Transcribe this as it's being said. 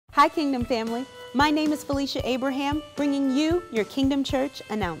Hi Kingdom family, my name is Felicia Abraham, bringing you your Kingdom Church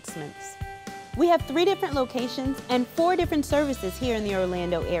announcements. We have 3 different locations and 4 different services here in the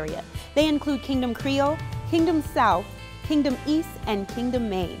Orlando area. They include Kingdom Creole, Kingdom South, Kingdom East, and Kingdom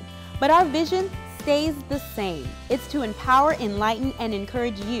Main. But our vision stays the same. It's to empower, enlighten, and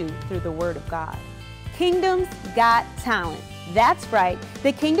encourage you through the Word of God. Kingdom's Got Talent. That's right,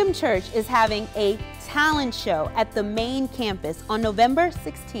 the Kingdom Church is having a talent show at the main campus on November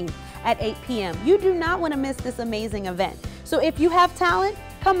 16th at 8 p.m. You do not want to miss this amazing event. So if you have talent,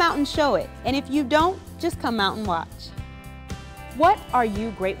 come out and show it. And if you don't, just come out and watch. What are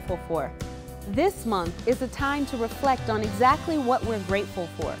you grateful for? This month is a time to reflect on exactly what we're grateful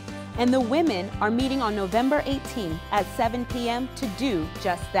for. And the women are meeting on November 18th at 7 p.m. to do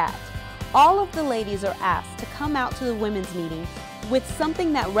just that. All of the ladies are asked to come out to the women's meeting with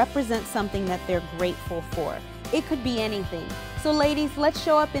something that represents something that they're grateful for. It could be anything. So ladies, let's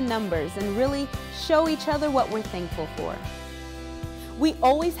show up in numbers and really show each other what we're thankful for. We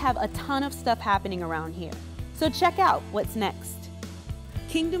always have a ton of stuff happening around here. So check out what's next.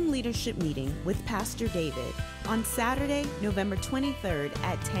 Kingdom Leadership Meeting with Pastor David on Saturday, November 23rd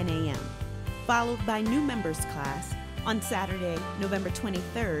at 10 a.m., followed by New Members Class on Saturday, November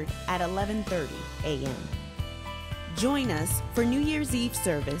 23rd at 11:30 a.m. Join us for New Year's Eve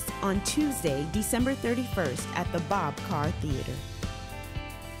service on Tuesday, December 31st at the Bob Carr Theater.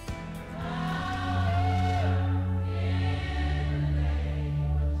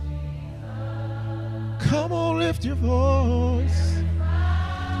 Come on, lift your voice.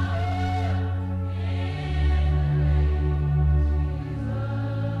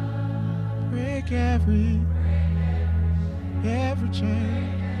 Break every chain.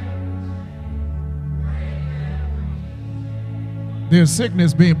 There's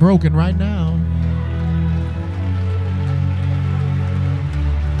sickness being broken right now.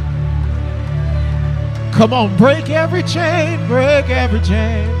 Come on, break every chain, break every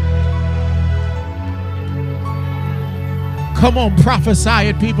chain. Come on, prophesy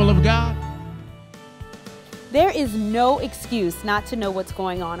it, people of God. There is no excuse not to know what's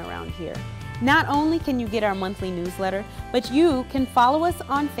going on around here. Not only can you get our monthly newsletter, but you can follow us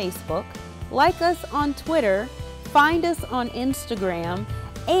on Facebook, like us on Twitter, find us on Instagram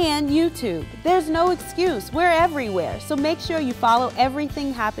and YouTube. There's no excuse. We're everywhere. So make sure you follow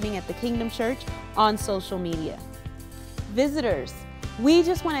everything happening at the Kingdom Church on social media. Visitors, we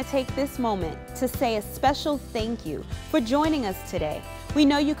just want to take this moment to say a special thank you for joining us today. We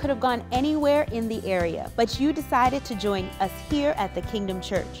know you could have gone anywhere in the area, but you decided to join us here at the Kingdom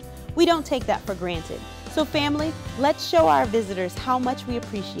Church. We don't take that for granted. So family, let's show our visitors how much we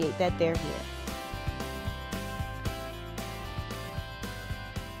appreciate that they're here.